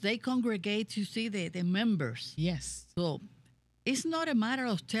 because they congregate, you see, the members. Yes. So it's not a matter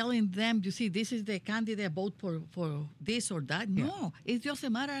of telling them, you see, this is the candidate, vote for this or that. No, it's just a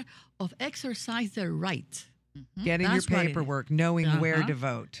matter of exercise their right. Getting That's your what it is. paperwork, knowing where Uh-huh. to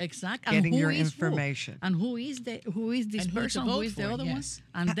vote. Exactly. Getting and who your is who, information. and who is this And who to person, who vote is the for, other yes.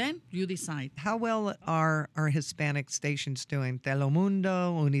 one, and then you decide. How well are our Hispanic stations doing?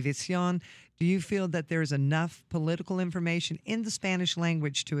 Telemundo, Univision. Do you feel that there's enough political information in the Spanish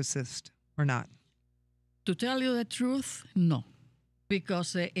language to assist or not? To tell you the truth, no,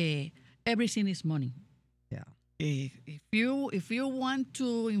 because everything is money. Yeah. If you want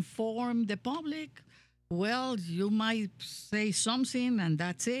to inform the public, well, you might say something and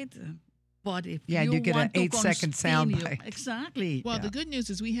that's it. But if you get an want to 8-second continue- soundbite. Exactly. Well, the good news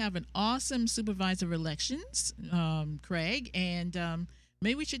is we have an awesome supervisor of elections, Craig, and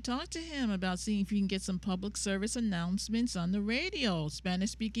maybe we should talk to him about seeing if you can get some public service announcements on the radio,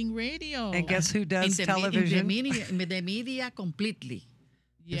 Spanish-speaking radio. And guess who does in television? the media completely.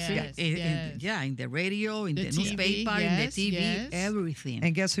 You see? yes, Yeah, in the radio, in the, TV, newspaper, yes, in the TV, yes. everything.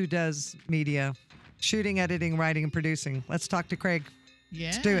 And guess who does media? Shooting, editing, writing, and producing. Let's talk to Craig.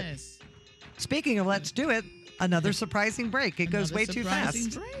 yes. do it. Speaking of let's do it, another surprising break. It goes Another way too surprising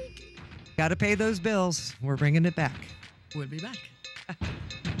fast. break. Got to pay those bills. We're bringing it back. We'll be back.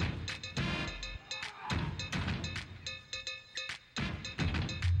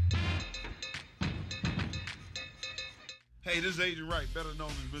 Hey, this is Agent Wright, better known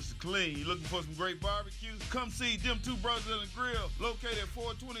as Mr. Clean. You looking for some great barbecue? Come see them two brothers in the grill, located at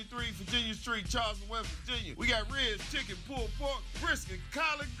 423 Virginia Street, Charleston, West Virginia. We got ribs, chicken, pulled pork, brisket,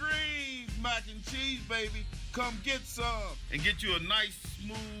 collard greens, mac and cheese, baby. Come get some and get you a nice,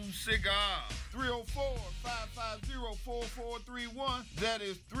 smooth cigar. 304-550-4431. That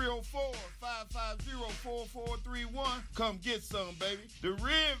is 304-550-4431. Come get some, baby. The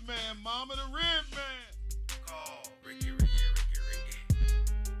Rib Man, mama, the Rib Man. Call Ricky.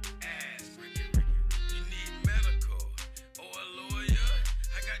 Ask Ricky. You need medical or a lawyer?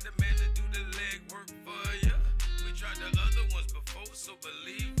 I got the man to do the legwork for you. We tried the other ones before, so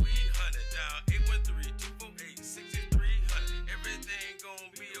believe we hunted down 813-248-6300. Everything gon'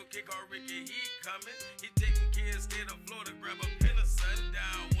 be okay. Call Ricky, he coming. He taking care of state of Florida. Grab a pen or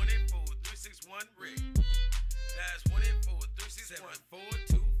sundown. 184-361-RICK. That's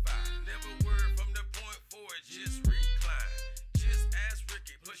 184-361-425. Never word from the point forward, just recline. Just ask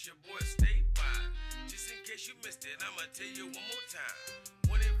Ricky, push your boy statewide. Just in case you missed it, I'ma tell you one more time.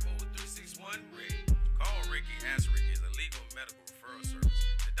 184-361-RICK. Call Ricky, ask Ricky is a legal medical referral service.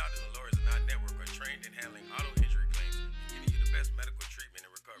 The doctors and lawyers in our network are trained in handling auto injury claims and giving you the best medical treatment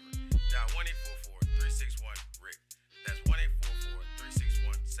and recovery. Dial 1-844-361-RICK. That's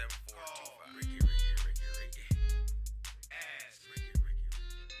 1-844-361-7425. Ricky. Ask Ricky.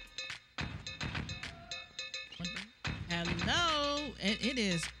 Hello. It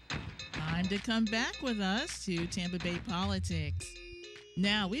is time to come back with us to Tampa Bay Politics.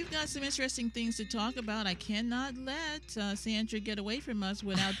 Now, we've got some interesting things to talk about. I cannot let Sandra get away from us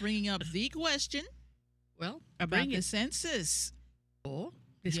without bringing up the question Well, about bring the it. census. Oh,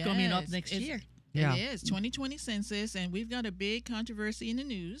 it's coming up Yes, next it's- year. Yeah. It is 2020 census, and we've got a big controversy in the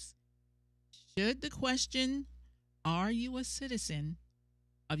news. Should the question, are you a citizen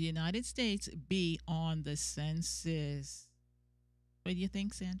of the United States, be on the census? What do you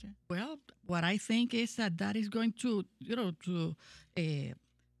think, Sandra? Well, what I think is that is going to,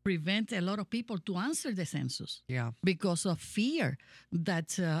 prevent a lot of people to answer the census Yeah. because of fear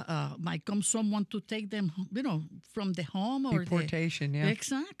that might come someone to take them, from the home or Deportation, yeah.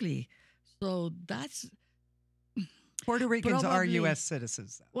 Exactly. So that's Puerto Ricans are probably- U.S.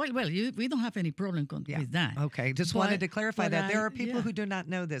 citizens. we don't have any problem Yeah. with that. Okay. Just But- wanted to clarify but that. There I- are people yeah. who do not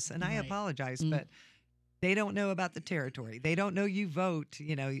know this, and I Right. apologize, but they don't know about the territory. They don't know you vote.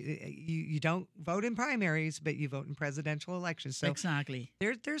 You don't vote in primaries, but you vote in presidential elections. So Exactly.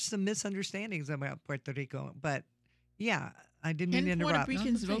 there's some misunderstandings about Puerto Rico. But yeah, I didn't mean Can to Puerto interrupt.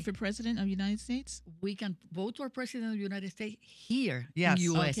 Ricans okay. vote for president of the United States? We can vote for president of the United States here Yes. in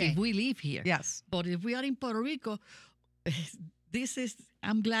U.S. Okay. if we live here. Yes. But if we are in Puerto Rico,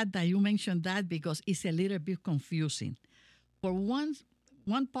 I'm glad that you mentioned that because it's a little bit confusing. For one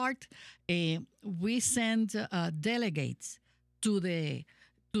part, we send delegates to the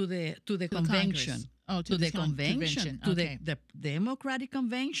convention. Congress. Oh, To the convention, to Okay. the Democratic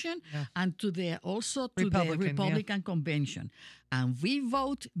convention, Yeah. and to the Republican, yeah. Republican convention, and we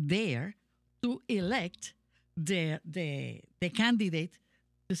vote there to elect the candidate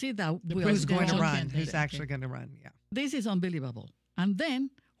to see that The will Who's going to presidential run? candidate, Who's okay. actually going to run? Yeah. This is unbelievable. And then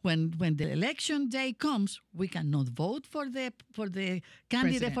when the election day comes, we cannot vote for the candidate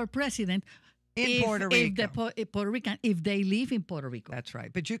President. for president In Puerto Rico. Puerto Rican, if they live in Puerto Rico. That's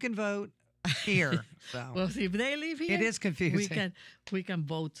right. But you can vote here. So Well, if they live here, it is confusing. we can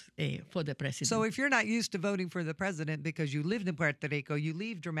vote for the president. So if you're not used to voting for the president because you lived in Puerto Rico, you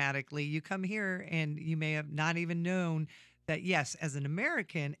leave dramatically, you come here and you may have not even known that, yes, as an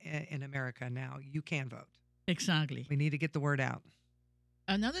American in America now, you can vote. Exactly. We need to get the word out.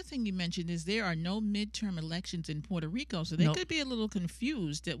 Another thing you mentioned is there are no midterm elections in Puerto Rico, so they No. could be a little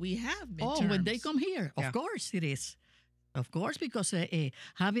confused that we have midterms. Oh, when they come here, Yeah. of course it is. Of course, because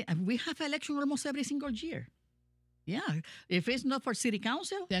we have election almost every single year. Yeah, if it's not for city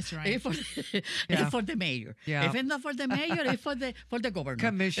council, That's right. it's for, Yeah. it's for the mayor. Yeah. If it's not for the mayor, it's for the governor.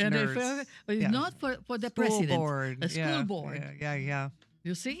 Commissioners. And if it's Yeah. not for the School president. board. A school Yeah, board. Yeah.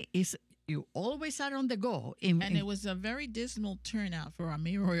 You see, you always are on the go. And it was a very dismal turnout for our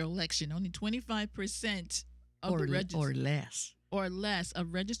mayoral election. Only 25% of the or less. or less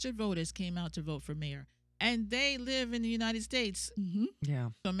of registered voters came out to vote for mayor. And they live in the United States. Mm-hmm. Yeah.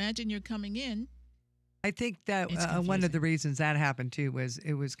 So imagine you're coming in. I think that It's one of confusing. the reasons that happened too was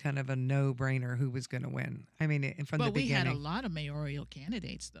it was kind of a no-brainer who was going to win. I mean, from the But we beginning. had a lot of mayoral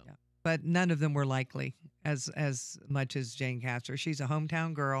candidates, though. Yeah. But none of them were likely as much as Jane Castor. She's a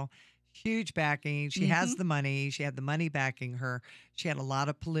hometown girl, huge backing. She has the money. She had the money backing her. She had a lot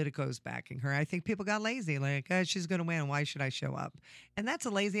of politicos backing her. I think people got lazy, like, oh, she's going to win. Why should I show up? And that's a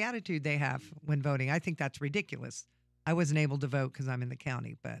lazy attitude they have when voting. I think that's ridiculous. I wasn't able to vote because I'm in the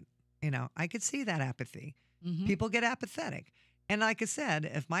county, but, I could see that apathy. Mm-hmm. People get apathetic. And like I said,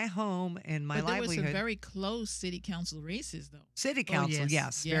 if my home and my But there was livelihood, some very close city council races, though. city council,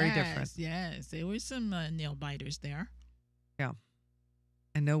 yes. very different. Yes, there were some nail biters there.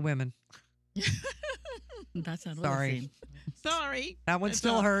 And no women. That's another Sorry. thing. Sorry. That one That's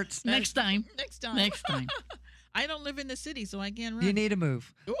still all. hurts. Next time. Next time. Next time. I don't live in the city, so I can't run. You need to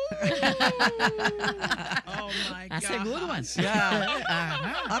move. Ooh. Oh my That's god. a good one. Yeah.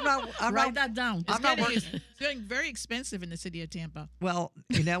 Uh-huh. I'm Write not. that down. It's getting very expensive in the city of Tampa. Well,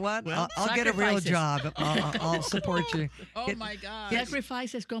 you know what? Well, I'll get a real sacrifices. job. I'll support you. Oh Get- my god.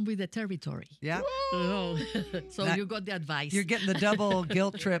 Sacrifices come with the territory. Yeah. Oh. So That- you got the advice. You're getting the double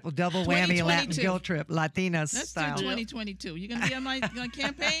guilt trip, double whammy Latin 2022. guilt trip, Latina Let's do style. 2022. You gonna be on my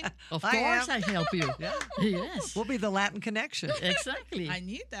campaign? Of I course, am. I help you. Yeah. Yes. We'll be the Latin connection. Exactly. I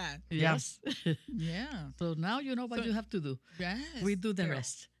need that. Yeah. Yes. Yeah. So now you know what So- you have to do. Yes. We do the Girl.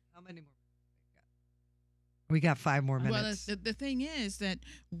 rest. How many more? We got 5 more Well, minutes. the thing is that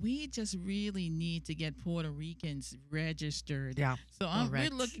we just really need to get Puerto Ricans registered. Yeah. So we're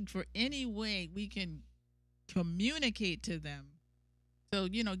Correct. looking for any way we can communicate to them. So,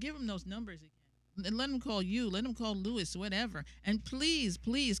 give them those numbers again. And let them call you. Let them call Lewis, whatever. And please,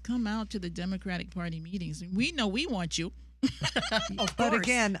 please come out to the Democratic Party meetings. We know we want you. Of But course.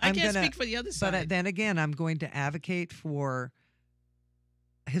 again, I I'm can't gonna. speak for the other side. But then again, I'm going to advocate for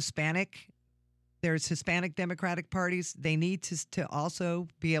Hispanic. There's Hispanic Democratic parties. They need to also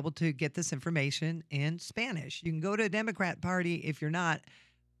be able to get this information in Spanish. You can go to a Democrat party if you're not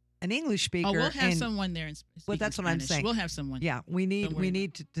an English speaker. we'll have and- someone there. Well, that's what I'm Spanish. saying. We'll have someone. Yeah, we Don't worry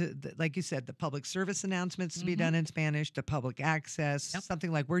need to like you said, the public service announcements to be Mm-hmm. done in Spanish, the public access, Yep.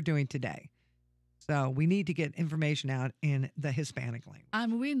 something like we're doing today. So we need to get information out in the Hispanic language.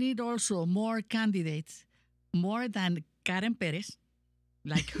 And we need also more candidates, more than Karen Perez,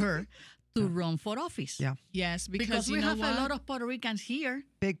 like her, to run for office. Yeah. Yes, Because because we you know have what? a lot of Puerto Ricans here.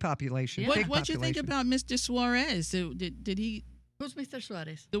 Big population. What big what you think population. about Mr. Suarez? So did he Who's Mr.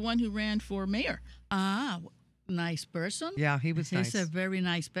 Suarez? the one who ran for mayor? Nice person. Yeah, he was He's nice. a very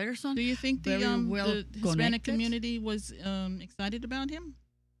nice person. Do you think Very well the Hispanic connected. community was excited about him?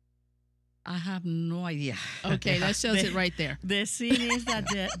 I have no idea. Okay, that shows it right there. The thing is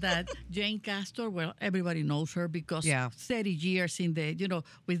that Jane Castor, well, everybody knows her because Yeah. 30 years in the,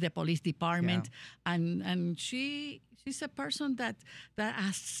 with the police department, and she's a person that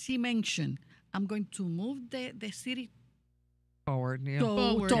as she mentioned, I'm going to move the city Forward. Yeah.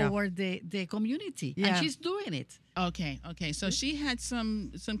 Forward. toward the community, Yeah. and she's doing it. Okay. So she had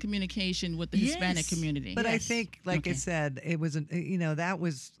some communication with the Hispanic Yes. community. But I Yes. think, like I Okay. said, it wasn't, that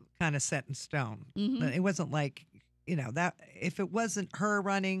was kind of set in stone. Mhm. It wasn't like, that if it wasn't her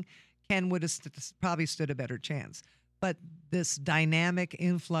running, Ken would have probably stood a better chance. But this dynamic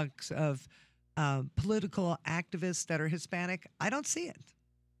influx of political activists that are Hispanic, I don't see it.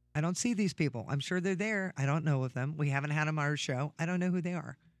 I don't see these people. I'm sure they're there. I don't know of them. We haven't had them on our show. I don't know who they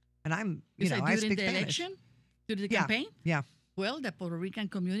are. And I'm, You say I during speak the Spanish. election, during the Yeah. campaign. Yeah. Well, the Puerto Rican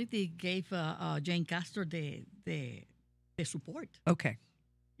community gave Jane Castor the the support. Okay.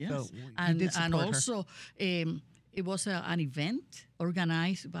 Yes. So you and did support and her. also it was an event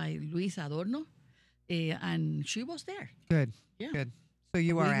organized by Luis Adorno, and she was there. Good. Yeah. Good. So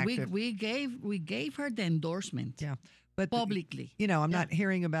you are we, active. we gave her the endorsement. Yeah. But publicly. I'm not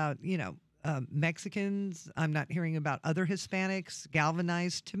hearing about, Mexicans. I'm not hearing about other Hispanics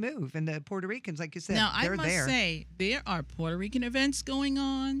galvanized to move. And the Puerto Ricans, like you said, Now, I they're must there. say, there are Puerto Rican events going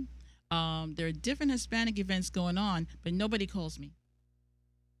on. There are different Hispanic events going on, but nobody calls me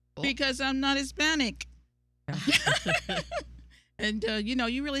because I'm not Hispanic. And,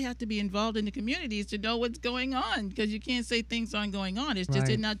 you really have to be involved in the communities to know what's going on because you can't say things aren't going on. It's just Right.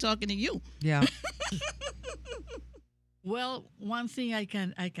 they're not talking to you. Yeah. Well, one thing I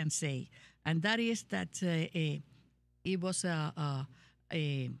can say, and that is that it was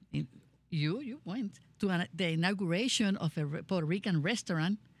you went to the inauguration of a Puerto Rican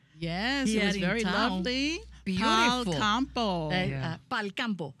restaurant. Yes, it Here was in very town. lovely. Beautiful. Pal Campo. Pal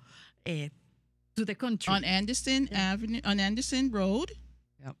Campo, to the country. On Anderson Avenue, on Anderson Road.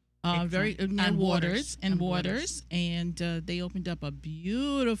 Yep. Very Excellent. near And Waters Waters. and Waters, and they opened up a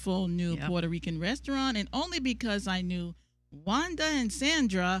beautiful new Yep. Puerto Rican restaurant, and only because I knew Wanda and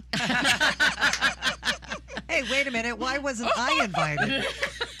Sandra. Hey, wait a minute. Why wasn't I invited?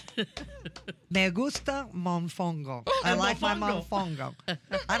 Me gusta monfongo. I like my monfongo.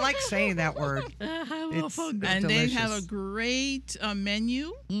 I like saying that word. It's And they have a delicious. great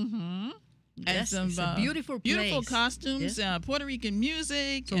menu. Mm-hmm. And Yes, some it's a beautiful place. costumes, Yes. Puerto Rican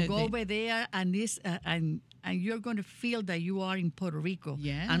music. So go over there and you're going to feel that you are in Puerto Rico.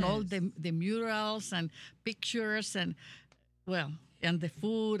 And all the murals and pictures and the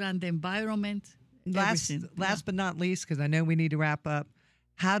food and the environment. everything. Last but not least, because I know we need to wrap up.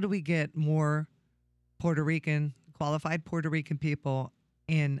 How do we get more qualified Puerto Rican people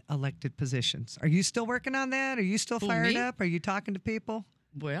in elected positions? Are you still working on that? Are you still Who, fired me? up? Are you talking to people?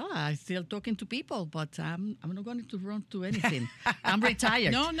 Well, I'm still talking to people, but I'm not going to run to anything. I'm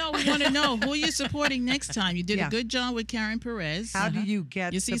retired. No, we want to know who you're supporting next time. You did Yeah. a good job with Karen Perez. How do you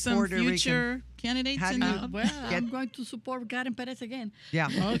get You see the some Puerto future Rican? candidates How in do the you- Well, Get- I'm going to support Karen Perez again. Yeah.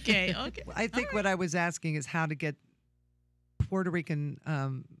 Okay. I think what I was asking is how to get Puerto Rican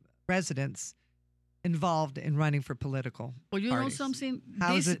residents involved in running for political Well, you parties. know something?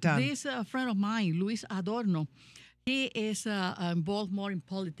 How is it done? This friend of mine, Luis Adorno, he is involved more in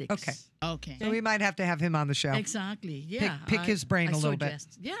politics. Okay. So we might have to have him on the show. Exactly. Yeah. Pick his brain I a little bit.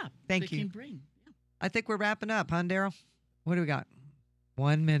 suggest. Yeah. Thank pick you. his brain. Yeah. I think we're wrapping up, huh, Daryl? What do we got?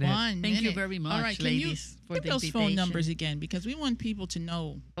 1 minute. Thank you very much, All right, can ladies, you for give the those phone invitation. numbers again because we want people to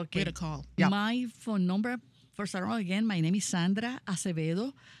know where to call. Yeah. My phone number, first of all, again, my name is Sandra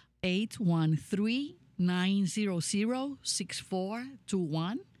Acevedo,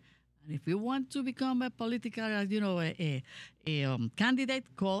 813-900-6421. And if you want to become a political,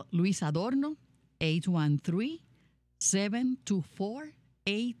 candidate, call Luis Adorno,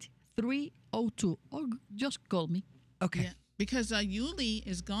 813-724-8302. Or just call me. Okay. Yeah, because Yuli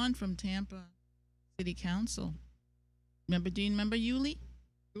is gone from Tampa City Council. Do you remember Yuli?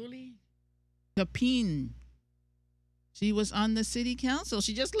 Julie? Capin. She was on the city council.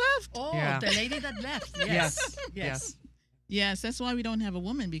 She just left. Oh, Yeah. the lady that left. Yes. Yes. Yes, that's why we don't have a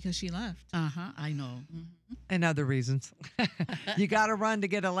woman because she left. Uh-huh, I know. And other reasons. You got to run to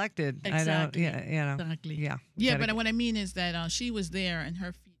get elected. Exactly. I don't, Exactly. Yeah. Yeah, Gotta but what I mean is that she was there and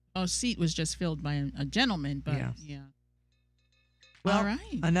her seat was just filled by a gentleman. But Yeah. All Well,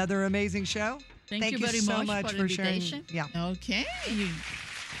 right. another amazing show. Thank you very so much for the sharing. invitation. Yeah. Okay.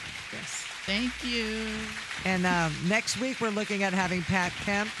 Yes. Thank you. And next week we're looking at having Pat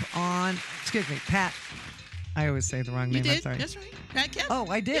Kemp on. Excuse me, Pat. I always say the wrong You name. I'm did? sorry. That's right. Pat Kemp? Oh,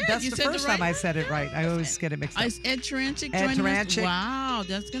 I did. Yeah, That's you the said first right time I said it right. I always get it mixed up. Is Ed Taranchik Ed joining us? Taranchik. Wow,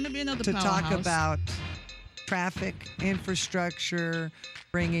 that's going to be another To talk powerhouse. about traffic, infrastructure,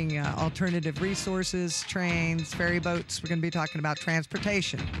 bringing alternative resources, trains, ferry boats. We're going to be talking about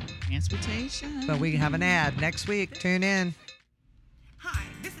transportation. Transportation. But we have an ad next week. Tune in. Hi,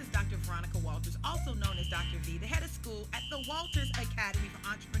 this is Dr. Veronica Walters, also known as Dr. V, the head of school at the Walters Academy for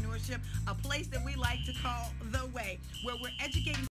Entrepreneurship, a place that we like to call The Way, where we're educating